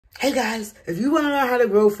Hey guys, if you want to learn how to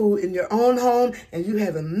grow food in your own home and you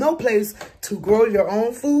have no place to grow your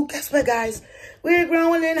own food, guess what guys? We're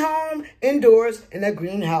growing in home, indoors, in a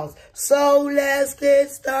greenhouse. So let's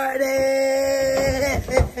get started.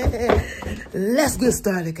 Let's get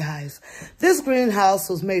started guys. This greenhouse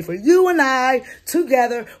was made for you and I.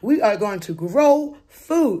 Together, we are going to grow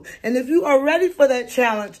food. And if you are ready for that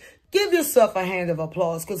challenge, give yourself a hand of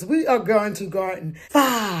applause because we are going to garden.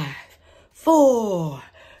 5, 4,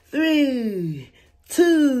 3,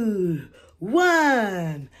 2,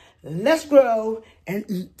 1. Let's grow and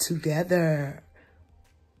eat together.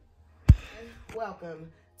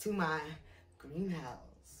 Welcome to my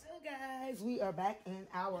greenhouse. Hey guys, we are back in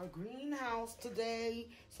our greenhouse today.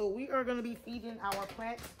 So we are going to be feeding our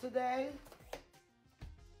plants today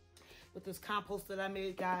with this compost that I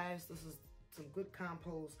made, guys. This is some good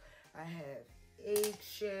compost. I have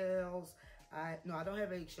eggshells. No, I don't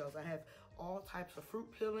have eggshells. I have all types of fruit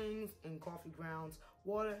peelings and coffee grounds,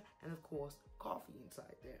 water, and of course, coffee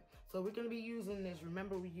inside there. So we're going to be using this.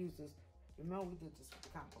 Remember we did this with the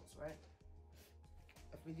compost, right?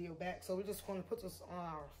 A video back. So we're just going to put this on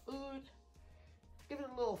our food. Give it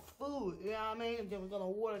a little food, you know what I mean? And then we're going to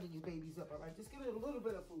water these babies up, all right? Just give it a little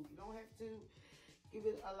bit of food. You don't have to give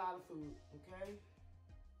it a lot of food, okay?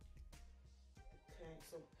 Okay,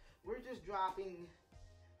 so we're just dropping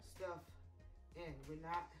stuff in.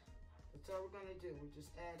 That's all we're gonna do. We're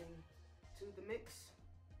just adding to the mix.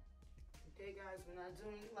 Okay guys, we're not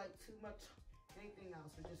doing like too much anything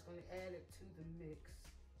else. We're just gonna add it to the mix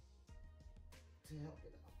to help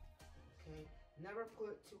it out. Okay, never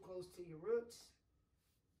put too close to your roots.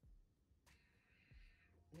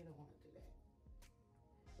 You don't want to do that.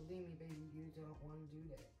 Believe me baby, you don't want to do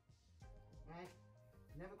that. Right?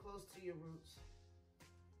 Never close to your roots.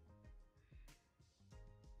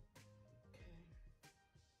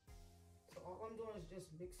 All I'm doing is just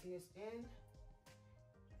mixing this in.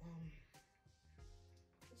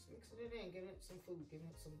 Just mixing it in, giving it some food, giving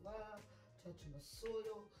it some love, touching the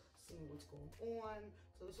soil, seeing what's going on.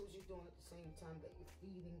 So this is what you're doing at the same time that you're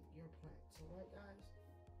feeding your plants. All right,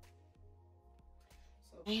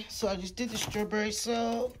 guys? So I just did the strawberry.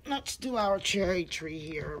 So let's do our cherry tree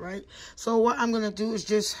here, right? So what I'm gonna do is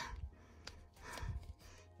just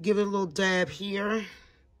give it a little dab here,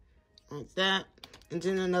 like that. And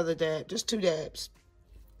then another dab, just 2 dabs,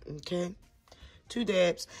 okay? 2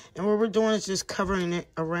 dabs. And what we're doing is just covering it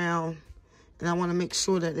around. And I want to make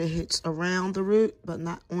sure that it hits around the root, but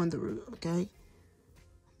not on the root, okay?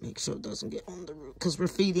 Make sure it doesn't get on the root, because we're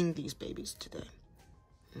feeding these babies today,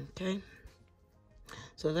 okay?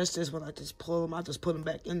 So that's just when I just pull them. I just put them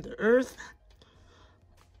back in the earth.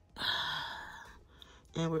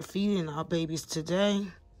 And we're feeding our babies today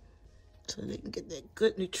so they can get that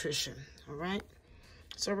good nutrition, all right?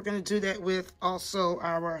 So we're going to do that with also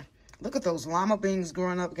our, look at those llama beans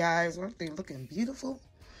growing up, guys. Aren't they looking beautiful?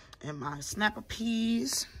 And my snapper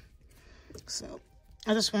peas. So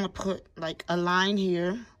I just want to put like a line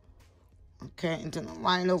here. Okay, and then a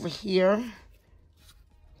line over here.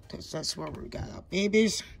 Because that's where we got our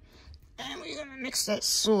babies. And we're going to mix that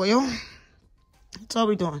soil. That's all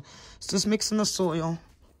we're doing. It's just mixing the soil.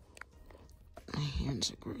 My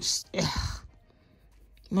hands are gross. Yeah.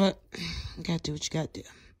 But you gotta do what you gotta do,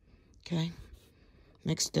 okay?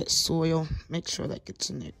 Mix that soil. Make sure that gets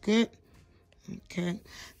in there good, okay?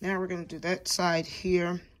 Now we're gonna do that side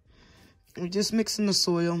here. We're just mixing the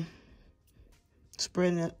soil,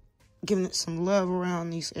 spreading it, giving it some love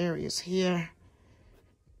around these areas here.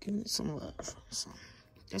 Giving it some love. So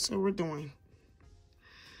that's what we're doing,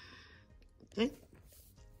 okay?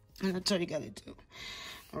 And that's all you gotta do.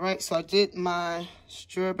 All right, so I did my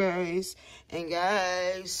strawberries, and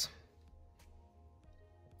guys,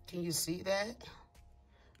 can you see that?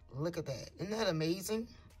 Look at that. Isn't that amazing?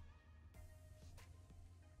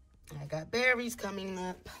 I got berries coming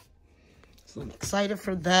up, so I'm excited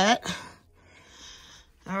for that.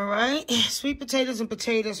 All right, sweet potatoes and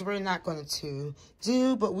potatoes we're not going to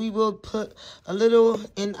do, but we will put a little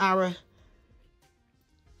in our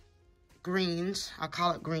greens. I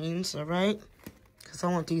call it greens, all right? Because I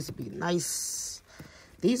want these to be nice.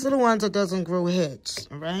 These are the ones that doesn't grow heads,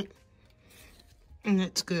 all right? And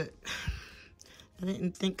that's good. I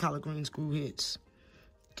didn't think collard greens grew heads.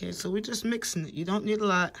 Okay, so we're just mixing it. You don't need a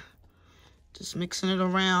lot. Just mixing it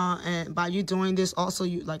around. And by you doing this, also,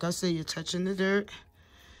 you, like I said, you're touching the dirt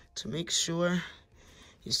to make sure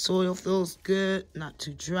your soil feels good. Not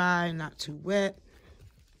too dry, not too wet.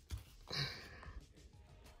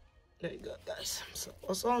 There you go, guys. So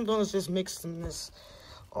all I'm doing is just mixing this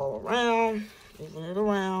all around, moving it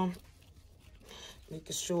around,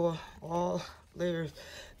 making sure all layers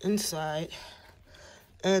inside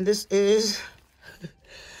And this is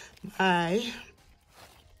my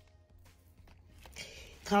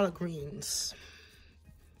collard greens.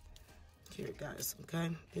 Here, guys,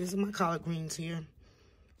 okay? These are my collard greens here.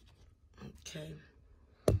 Okay.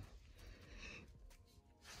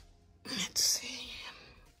 Let's see.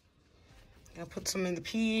 I'll put some in the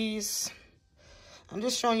peas. I'm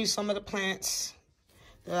just showing you some of the plants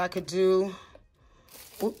that I could do.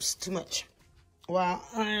 Oops, too much. While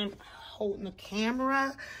I'm holding the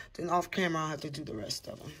camera, then off camera I'll have to do the rest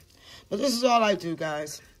of them. But this is all I do,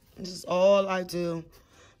 guys. This is all I do.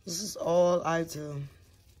 This is all I do.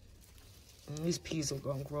 And these peas are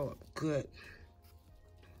gonna grow up good.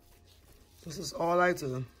 This is all I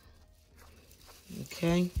do.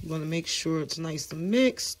 Okay, you want to make sure it's nice and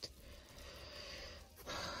mixed.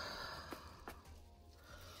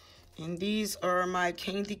 And these are my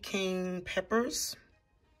candy cane peppers.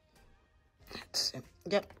 Let's see.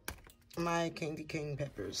 Yep, my candy cane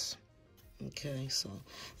peppers. Okay, so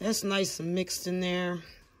that's nice and mixed in there.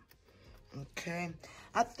 Okay,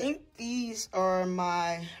 I think these are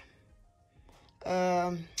my,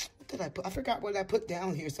 what did I put? I forgot what I put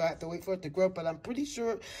down here, so I have to wait for it to grow, but I'm pretty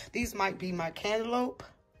sure these might be my cantaloupe.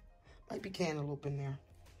 Might be cantaloupe in there.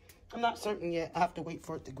 I'm not certain yet. I have to wait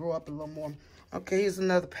for it to grow up a little more. Okay, here's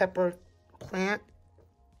another pepper plant.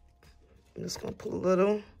 I'm just going to put a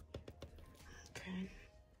little. Okay.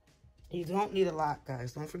 You don't need a lot,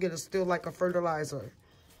 guys. Don't forget, it's still like a fertilizer.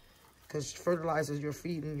 Because fertilizer you're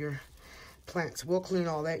feeding your plants. We'll clean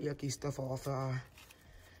all that yucky stuff off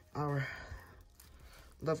our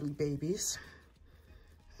lovely babies.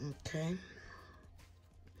 Okay.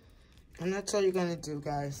 And that's all you're going to do,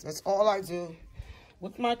 guys. That's all I do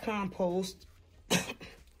with my compost.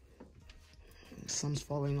 Some's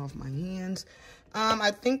falling off my hands.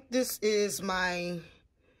 I think this is my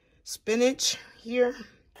spinach here.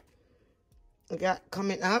 I got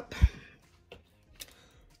coming up.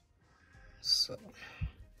 So,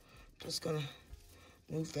 just going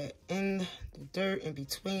to move that in the dirt in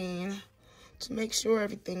between to make sure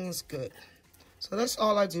everything is good. So that's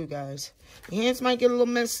all I do, guys. Your hands might get a little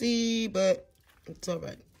messy, but it's all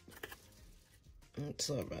right. It's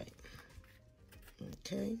all right.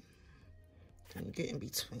 Okay. And get in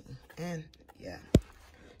between. And yeah,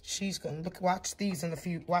 she's gonna watch these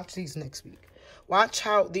watch these next week. Watch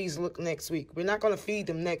how these look next week. We're not gonna feed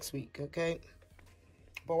them next week, okay?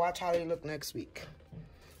 But watch how they look next week.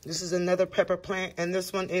 This is another pepper plant, and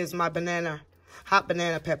this one is my hot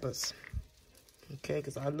banana peppers. Okay,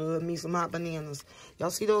 because I love me some hot bananas.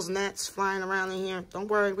 Y'all see those gnats flying around in here? Don't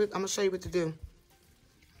worry, I'm going to show you what to do.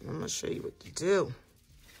 I'm going to show you what to do.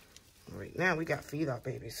 All right, now we got to feed our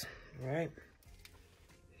babies. All right.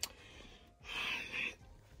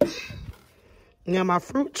 Now, my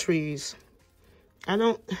fruit trees, I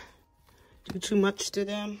don't do too much to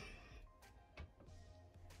them.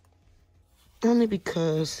 Only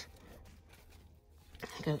because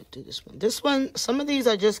I gotta do this one. This one, some of these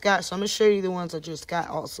I just got, so I'm gonna show you the ones I just got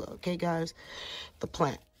also. Okay, guys? The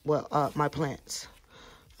plant. Well, my plants.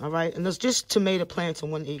 All right? And there's just tomato plants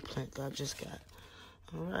and one eggplant that I just got.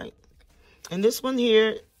 All right? And this one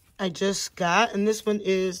here I just got, and this one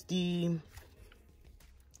is the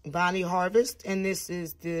Bonnie Harvest, and this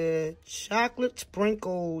is the chocolate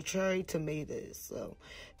sprinkle cherry tomatoes. So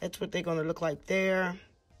that's what they're gonna look like there.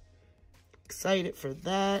 Excited for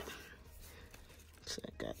that. So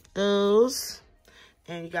I got those,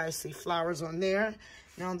 and you guys see flowers on there.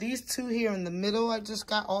 Now these two here in the middle I just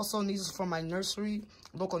got also, and these are from my nursery,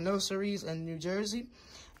 local nurseries in New Jersey.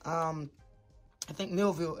 I think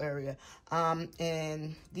Millville area.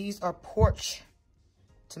 And these are porch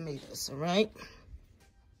tomatoes, all right?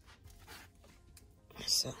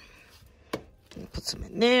 So put some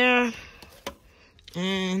in there,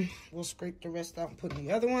 and we'll scrape the rest out and put in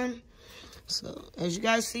the other one. So, as you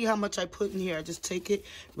guys see how much I put in here, I just take it,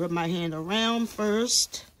 rub my hand around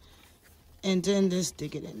first, and then just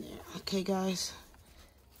dig it in there. Okay, guys?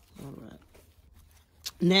 All right.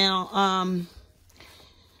 Now,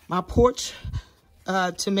 my porch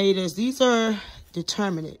tomatoes, these are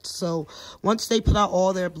determinate. So, once they put out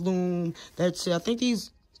all their bloom, that's it. I think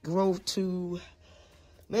these grow to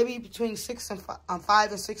maybe between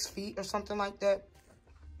 5 and 6 feet or something like that.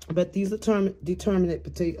 But these are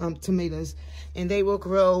determinate tomatoes, and they will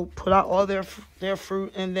grow, put out all their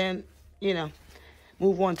fruit, and then, you know,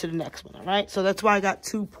 move on to the next one, all right? So that's why I got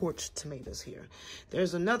 2 porch tomatoes here.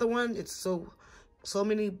 There's another one. It's so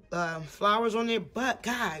many flowers on there, but,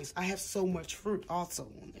 guys, I have so much fruit also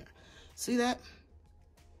on there. See that?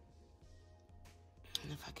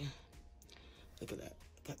 And if I can, look at that.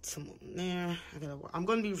 Got some on there. I'm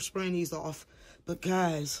going to be spraying these off. But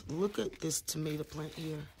guys, look at this tomato plant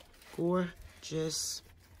here. Gorgeous.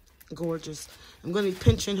 Gorgeous. I'm going to be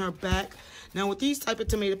pinching her back. Now, with these type of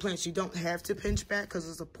tomato plants, you don't have to pinch back because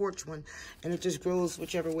it's a porch one. And it just grows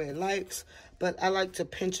whichever way it likes. But I like to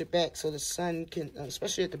pinch it back so the sun can,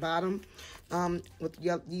 especially at the bottom. With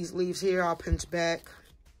these leaves here, I'll pinch back.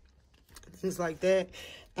 Things like that.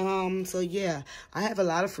 So, yeah. I have a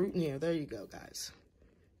lot of fruit in here. There you go, guys.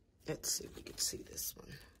 Let's see if we can see this one.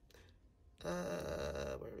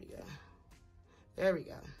 Where we go? There we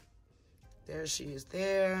go. There she is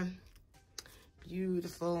there.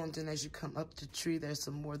 Beautiful. And then as you come up the tree, there's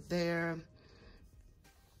some more there.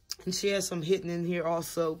 And she has some hidden in here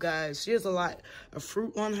also, guys. She has a lot of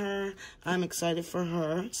fruit on her. I'm excited for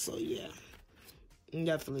her. So, yeah.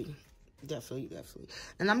 Definitely.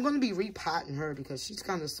 And I'm going to be repotting her because she's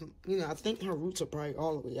kind of, you know, I think her roots are probably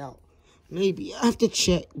all the way out. Maybe. I have to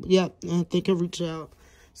check. Yep, I think her roots are out.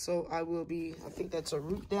 So, I think that's a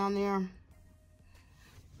root down there.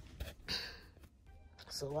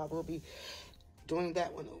 So, I will be doing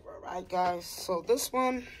that one over, all right, guys? So, this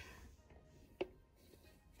one,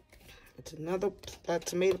 it's another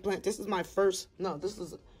tomato plant. This is my first, this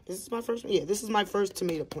is my first, yeah, this is my first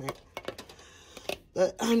tomato plant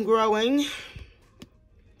that I'm growing.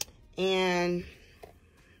 And,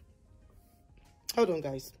 hold on,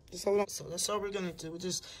 guys. Just hold on. So, that's all we're going to do.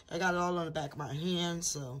 I got it all on the back of my hand,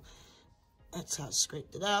 so that's how I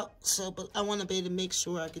scraped it out. So, but I want to be able to make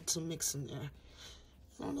sure I get some mix in there.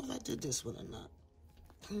 I don't know if I did this one or not.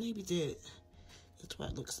 I maybe did. That's why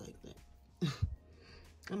it looks like that.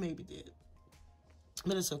 I maybe did.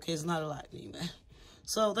 But it's okay. It's not a lot anyway.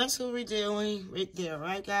 So that's what we're doing right there,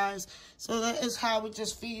 right, guys? So that is how we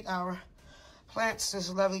just feed our plants this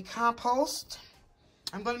lovely compost.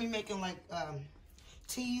 I'm going to be making like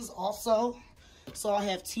teas also. So I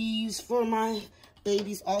have teas for my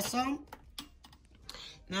babies also.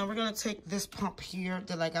 Now we're going to take this pump here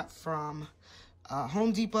that I got from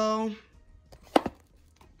Home Depot. You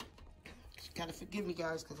gotta forgive me,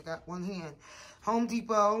 guys, because I got one hand. Home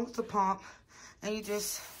Depot, the pump, and you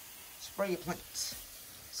just spray your plants.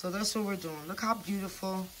 So that's what we're doing. Look how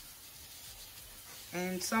beautiful.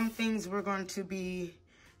 And some things we're going to be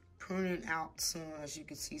pruning out soon, as you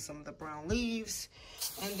can see some of the brown leaves.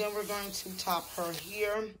 And then we're going to top her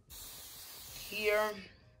here.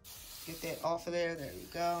 Get that off of there. There we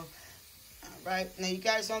go. All right, now you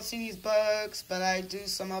guys don't see these bugs, but I do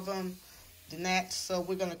some of them, the gnats, so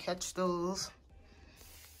we're going to catch those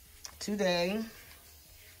today.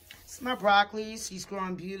 This is my broccoli. She's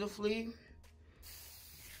growing beautifully.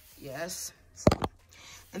 Yes.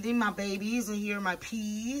 And then my babies, and here are my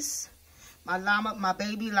peas. My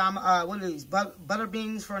baby llama, what are these? Butter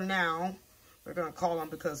beans for now. We're going to call them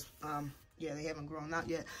because, yeah, they haven't grown out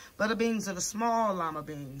yet. Butter beans are the small llama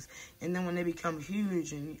beans. And then when they become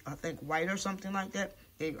huge and I think white or something like that,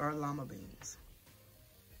 they are llama beans.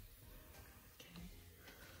 Okay.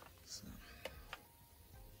 So.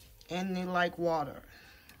 And they like water.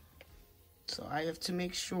 So I have to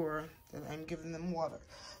make sure that I'm giving them water.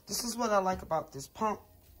 This is what I like about this pump.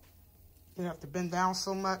 You don't have to bend down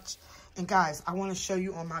so much. And guys, I want to show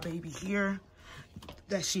you on my baby here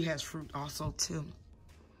that she has fruit also too.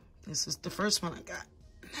 This is the first one I got.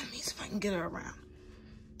 That means if I can get her around.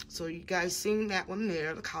 So you guys seen that one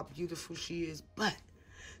there. Look how beautiful she is. But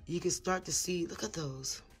you can start to see, look at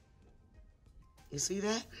those. You see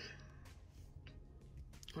that?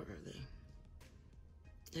 Where are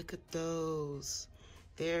they? Look at those.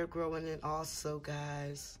 They're growing in also,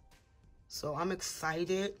 guys. So I'm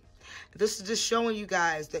excited. This is just showing you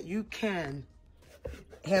guys that you can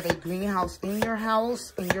have a greenhouse in your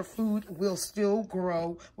house and your food will still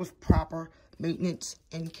grow with proper maintenance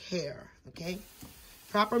and care, okay?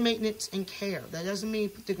 Proper maintenance and care. That doesn't mean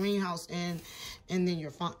put the greenhouse in and then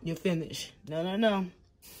you're finished. No.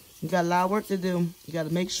 You got a lot of work to do. You got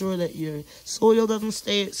to make sure that your soil doesn't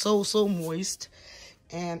stay so moist.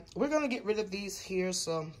 And we're going to get rid of these here.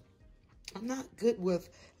 So I'm not good with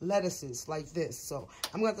lettuces like this. So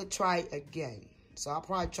I'm going to try again. So I'll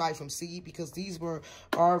probably try from seed because these were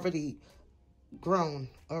already grown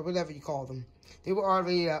or whatever you call them. They were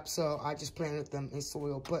already up, so I just planted them in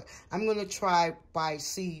soil. But I'm going to try by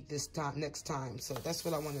seed this time, next time. So that's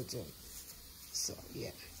what I want to do. So,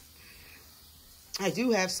 yeah. I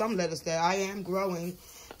do have some lettuce that I am growing,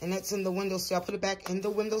 and that's in the windowsill. I put it back in the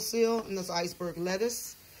windowsill, and this iceberg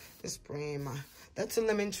lettuce. This brand, that's a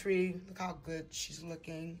lemon tree. Look how good she's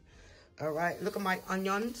looking. All right, look at my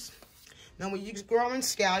onions. Now, when you're growing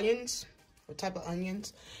scallions, what type of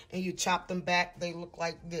onions, and you chop them back, they look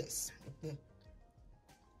like this.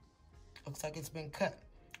 Looks like it's been cut.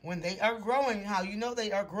 When they are growing, how you know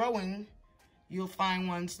they are growing, you'll find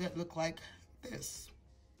ones that look like this.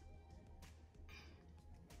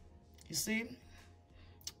 You see?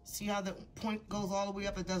 See how the point goes all the way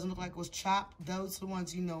up? It doesn't look like it was chopped. Those are the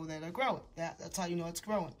ones you know that are growing. That's how you know it's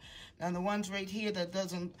growing. Now the ones right here that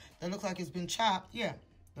look like it's been chopped, yeah,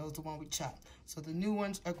 those are the ones we chopped. So the new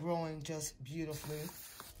ones are growing just beautifully.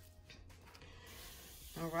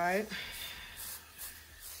 All right.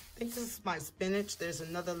 I think this is my spinach. There's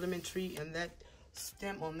another lemon tree, and that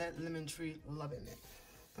stem on that lemon tree, loving it.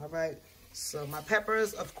 All right. So my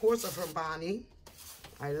peppers, of course, are from Bonnie.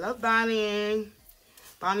 I love Bonnie.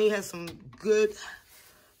 Bonnie has some good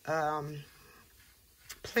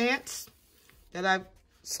plants that I've,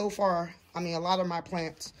 so far, I mean, a lot of my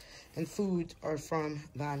plants and food are from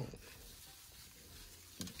Bonnie.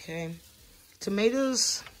 Okay.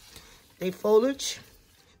 Tomatoes, they foliage.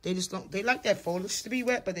 They just don't, they like that foliage to be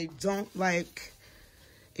wet, but they don't like,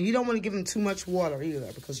 and you don't want to give them too much water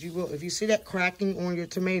either, because you will, if you see that cracking on your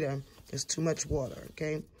tomato, it's too much water,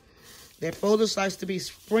 okay? Their foliage likes to be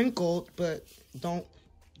sprinkled, but don't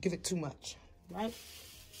give it too much, right?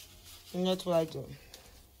 And that's what I do.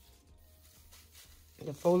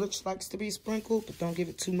 The foliage likes to be sprinkled, but don't give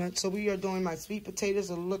it too much. So we are doing my sweet potatoes.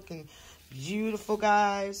 Are looking beautiful,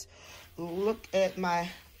 guys. Look at my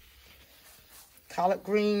collard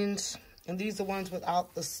greens. And these are ones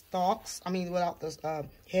without the stalks. I mean, without the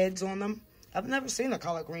heads on them. I've never seen a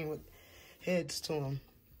collard green with heads to them.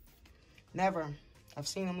 Never. I've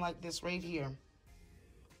seen them like this right here.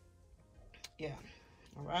 Yeah.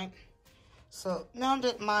 All right. So now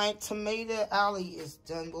that my tomato alley is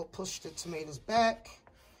done, we'll push the tomatoes back.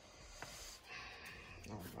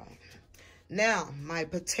 All right. Now, my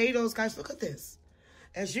potatoes, guys, look at this.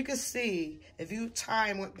 As you can see, if you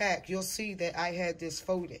time went back, you'll see that I had this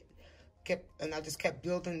folded. And I just kept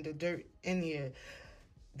building the dirt in here.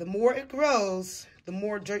 The more it grows, the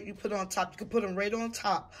more dirt you put on top. You can put them right on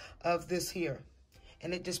top of this here.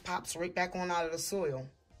 And it just pops right back on out of the soil.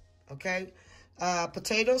 Okay?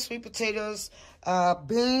 Potatoes, sweet potatoes,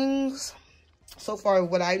 beans, so far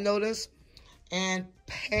what I noticed, and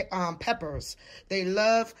peppers. They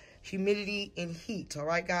love humidity and heat, all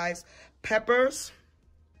right, guys? Peppers,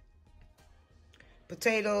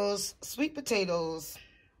 potatoes, sweet potatoes,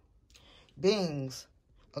 beans,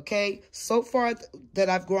 okay? So far that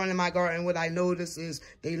I've grown in my garden, what I notice is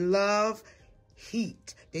they love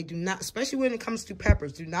heat. They do not, especially when it comes to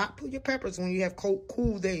peppers, do not put your peppers when you have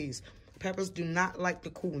cool days. Peppers do not like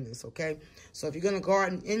the coolness, okay? So if you're going to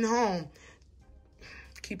garden in home,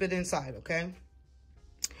 keep it inside, okay?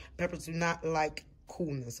 Peppers do not like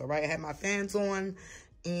coolness, all right? I had my fans on,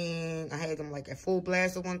 and I had them like at full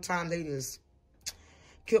blast at one time. They just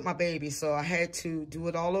killed my baby, so I had to do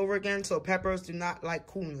it all over again. So peppers do not like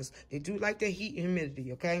coolness. They do like the heat and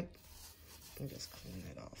humidity, okay? Let me just clean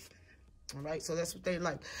that off. All right, so that's what they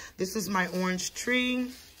like. This is my orange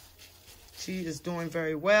tree. She is doing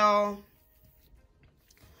very well.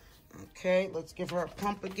 Okay, let's give her a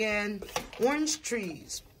pump again. Orange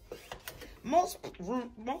trees. Most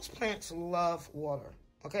plants love water.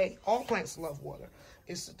 Okay, all plants love water.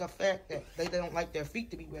 It's the fact that they don't like their feet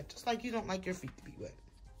to be wet, just like you don't like your feet to be wet.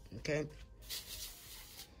 Okay.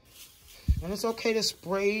 And it's okay to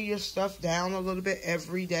spray your stuff down a little bit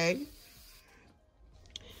every day.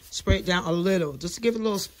 Spray it down a little, just to give it a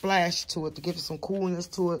little splash to it, to give it some coolness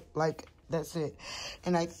to it. Like, that's it.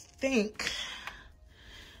 And I think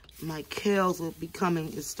my kales will be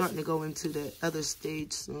coming. It's starting to go into the other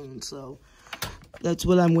stage soon. So that's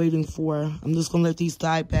what I'm waiting for. I'm just going to let these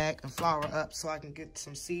die back and flower up so I can get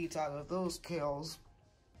some seeds out of those kales.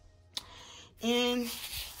 And,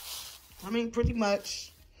 I mean, pretty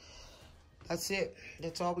much, that's it.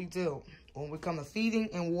 That's all we do. When we come to feeding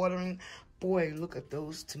and watering, boy, look at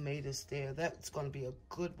those tomatoes there. That's going to be a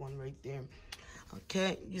good one right there.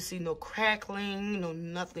 Okay, you see no crackling, no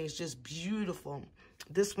nothing. It's just beautiful.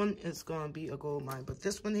 This one is going to be a gold mine. But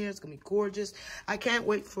this one here is going to be gorgeous. I can't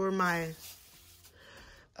wait for my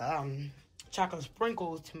chocolate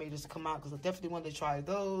sprinkle tomatoes to come out, because I definitely want to try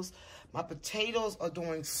those. My potatoes are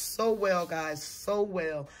doing so well, guys. So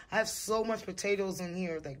well. I have so much potatoes in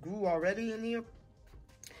here that grew already in here.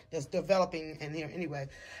 That's developing in here anyway.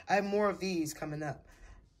 I have more of these coming up.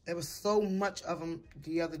 There was so much of them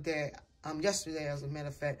the other day. Yesterday, as a matter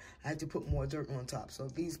of fact, I had to put more dirt on top. So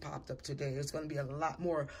these popped up today. There's going to be a lot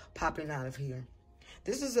more popping out of here.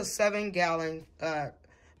 This is a 7-gallon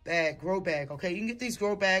bag, grow bag, okay? You can get these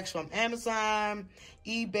grow bags from Amazon,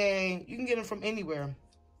 eBay. You can get them from anywhere.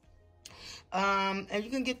 And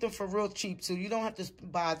you can get them for real cheap, too. You don't have to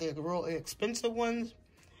buy the real expensive ones.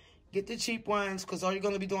 Get the cheap ones, because all you're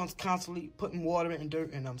going to be doing is constantly putting water and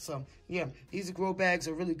dirt in them. So, yeah, these grow bags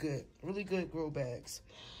are really good. Really good grow bags.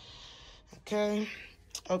 Okay.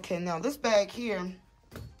 Okay, now this bag here,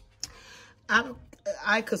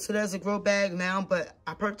 I consider as a grow bag now, but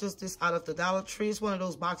I purchased this out of the Dollar Tree. It's one of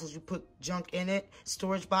those boxes you put junk in it.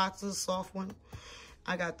 Storage boxes, soft one.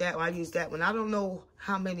 I got that one. I use that one. I don't know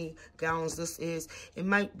how many gallons this is. It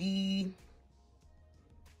might be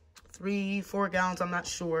 3-4 gallons, I'm not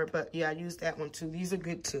sure, but yeah, I use that one too. These are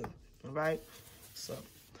good too. All right. So,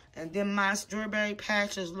 and then my strawberry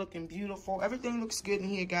patch is looking beautiful. Everything looks good in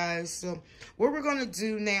here, guys. So what we're going to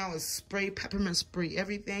do now is spray peppermint spray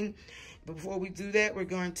everything. Before we do that, we're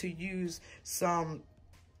going to use some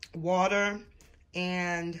water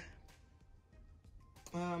and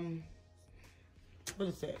what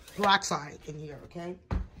is that? Peroxide in here, okay?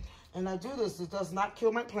 And I do this. It does not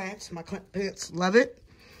kill my plants. My plants love it.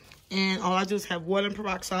 And all I do is have water and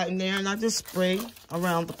peroxide in there, and I just spray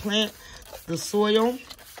around the plant, the soil.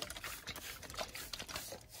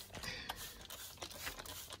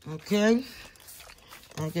 Okay.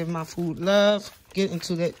 I give my food love. Get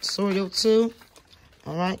into that soil too.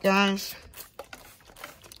 All right, guys.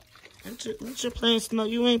 Let your plants know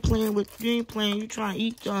you ain't playing. You trying to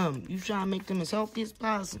eat them. You trying to make them as healthy as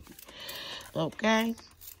possible. Okay.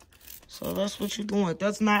 So that's what you're doing. It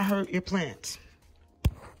does not hurt your plants.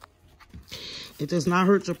 It does not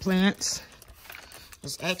hurt your plants.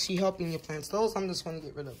 It's actually helping your plants. Those, I'm just going to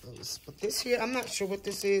get rid of those. But this here, I'm not sure what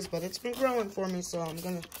this is, but it's been growing for me, so I'm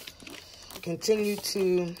going to continue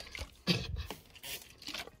to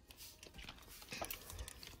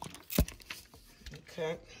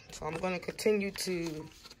okay. So I'm going to continue to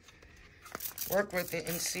work with it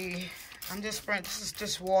and see. I'm just spraying. This is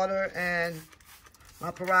just water and my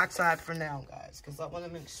peroxide for now, guys, because I want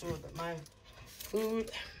to make sure that my food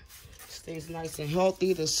stays nice and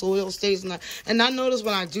healthy. The soil stays nice. And I notice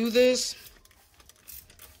when I do this,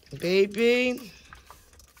 baby,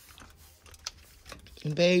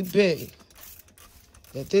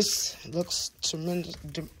 that this looks tremendous.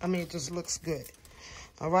 I mean, it just looks good.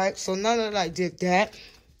 All right. So now that I did that,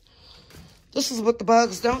 this is what the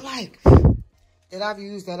bugs don't like that I've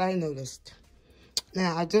used that I noticed.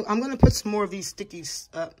 Now, I'm going to put some more of these stickies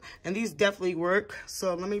up, and these definitely work.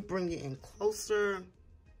 So let me bring you in closer.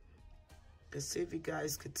 Let's see if you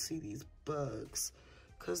guys could see these bugs,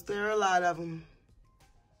 because there are a lot of them.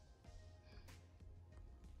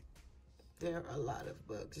 There are a lot of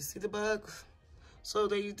bugs. You see the bugs? So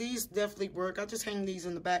these definitely work. I just hang these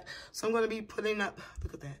in the back. So I'm going to be putting up,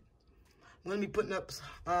 look at that. I'm going to be putting up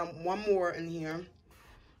one more in here.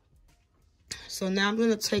 So now I'm going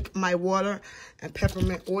to take my water and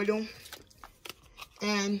peppermint oil,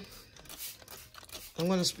 and I'm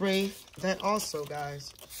going to spray that also,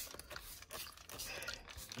 guys.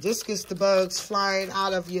 This gets the bugs flying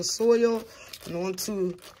out of your soil and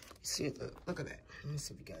onto, see, look at that. Let me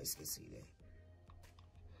see if you guys can see that.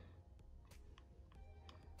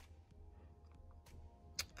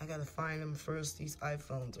 I gotta find them first. These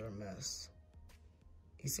iPhones are a mess.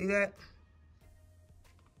 You see that?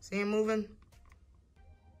 See him moving?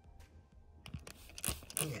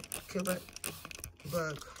 Yeah, kill that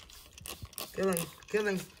bug. Kill him, kill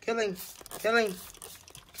him, kill him, kill him,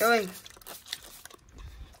 kill him.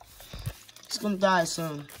 He's gonna die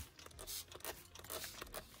soon.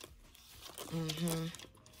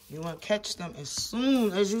 You want to catch them as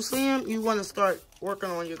soon as you see them. You want to start working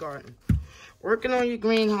on your garden. Working on your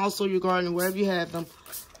greenhouse or your garden, wherever you have them.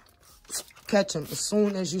 Catch them as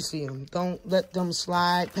soon as you see them. Don't let them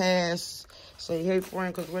slide past. Say, hey,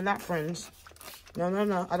 friend, because we're not friends. No, no,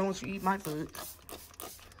 no. I don't want you to eat my food.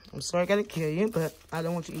 I'm sorry I got to kill you, but I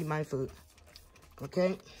don't want you to eat my food.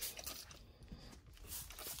 Okay?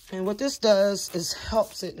 And what this does is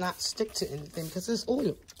helps it not stick to anything because it's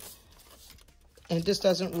oil. And this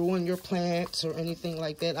doesn't ruin your plants or anything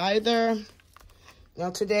like that either. Now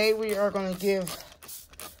today we are going to give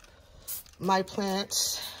my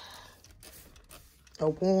plants a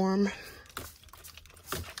warm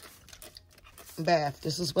bath.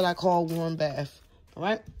 This is what I call warm bath. All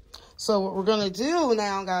right? So what we're going to do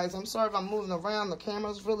now, guys, I'm sorry if I'm moving around. The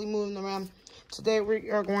camera's really moving around. Today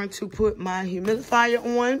we are going to put my humidifier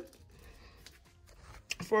on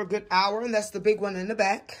for a good hour, and that's the big one in the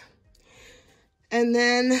back. And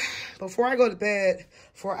then before I go to bed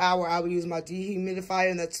for an hour, I will use my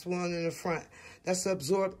dehumidifier, and that's the one in the front. That's to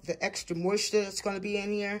absorb the extra moisture that's going to be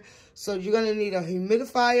in here. So you're going to need a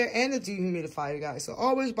humidifier and a dehumidifier, guys. So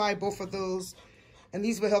always buy both of those, and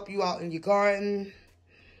these will help you out in your garden.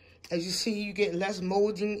 As you see, you get less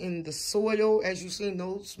molding in the soil. As you see,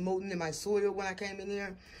 no molding in my soil when I came in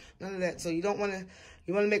here. None of that. So you don't want to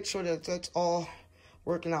You want to make sure that that's all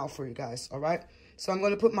working out for you guys, all right? So I'm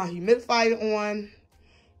going to put my humidifier on,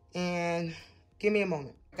 and give me a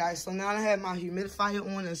moment. Guys, so now I have my humidifier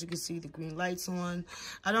on. As you can see, the green light's on.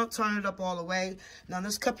 I don't turn it up all the way. Now,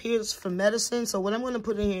 this cup here is for medicine, so what I'm going to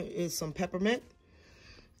put in here is some peppermint.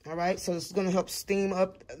 All right, so this is going to help steam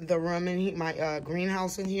up the room in here, my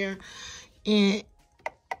greenhouse in here. And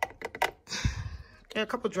get a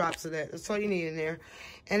couple drops of that. That's all you need in there.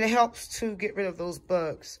 And it helps to get rid of those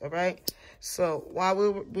bugs, all right? So while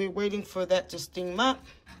we're waiting for that to steam up,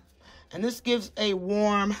 and this gives a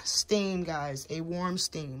warm steam, guys, a warm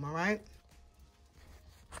steam, all right?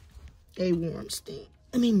 A warm steam.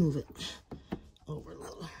 Let me move it over a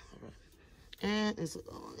little. All right. And is it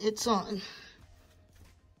on? It's on.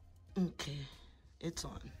 Okay, it's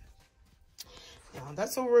on. Now,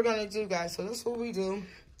 that's what we're going to do, guys. So that's what we do.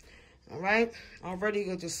 All right, already you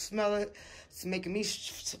can just smell it. It's making me,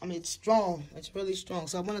 I mean, it's strong. It's really strong.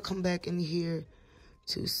 So I want to come back in here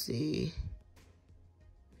to see.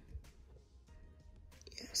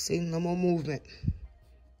 Yeah, see, no more movement.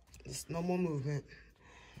 There's no more movement.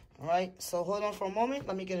 All right, so hold on for a moment.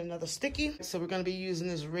 Let me get another sticky. So we're going to be using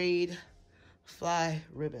this Raid Fly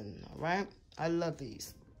ribbon, all right? I love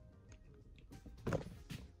these.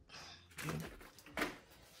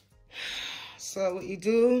 So what you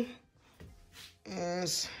do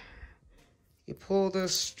is you pull the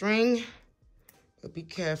string, but be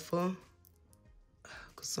careful,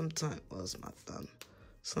 because sometimes, well, it's my thumb.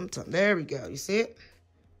 Sometimes, there we go, you see it?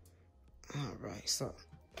 All right, so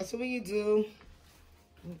that's what you do.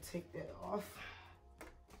 Let me take that off.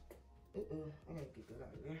 I gotta get that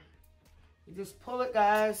out of there. You just pull it,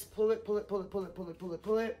 guys. Pull it, pull it, pull it, pull it, pull it, pull it,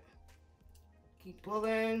 pull it. Keep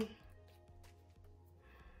pulling.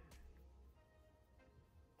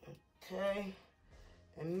 Okay,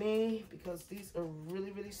 and me, because these are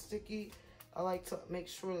really, really sticky, I like to make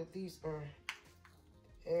sure that these are,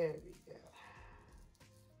 there we go.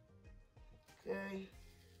 Okay,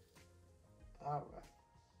 all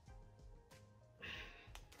right.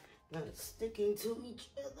 Now it's sticking to each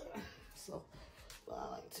other, so what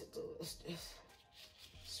I like to do is just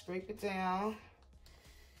scrape it down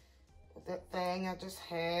with that thing I just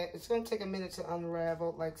had. It's going to take a minute to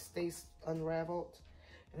unravel, like stay unraveled.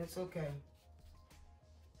 And it's okay.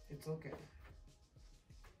 It's okay.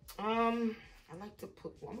 I like to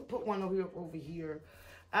put, I'm gonna put one over here,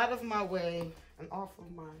 out of my way and off of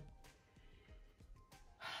my,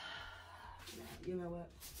 you know what?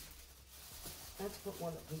 Let's put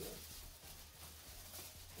one up here.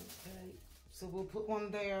 Okay, so we'll put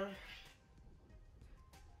one there.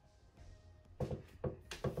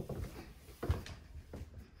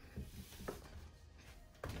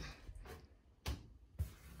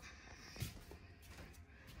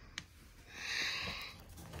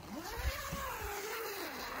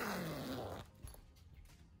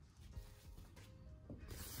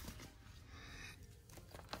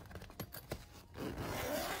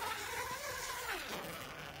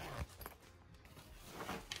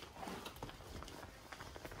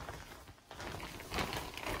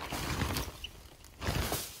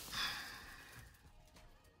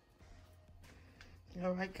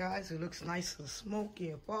 All right, guys, it looks nice and smoky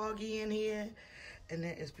and foggy in here. And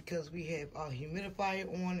that is because we have our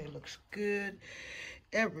humidifier on. It looks good.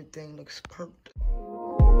 Everything looks perfect.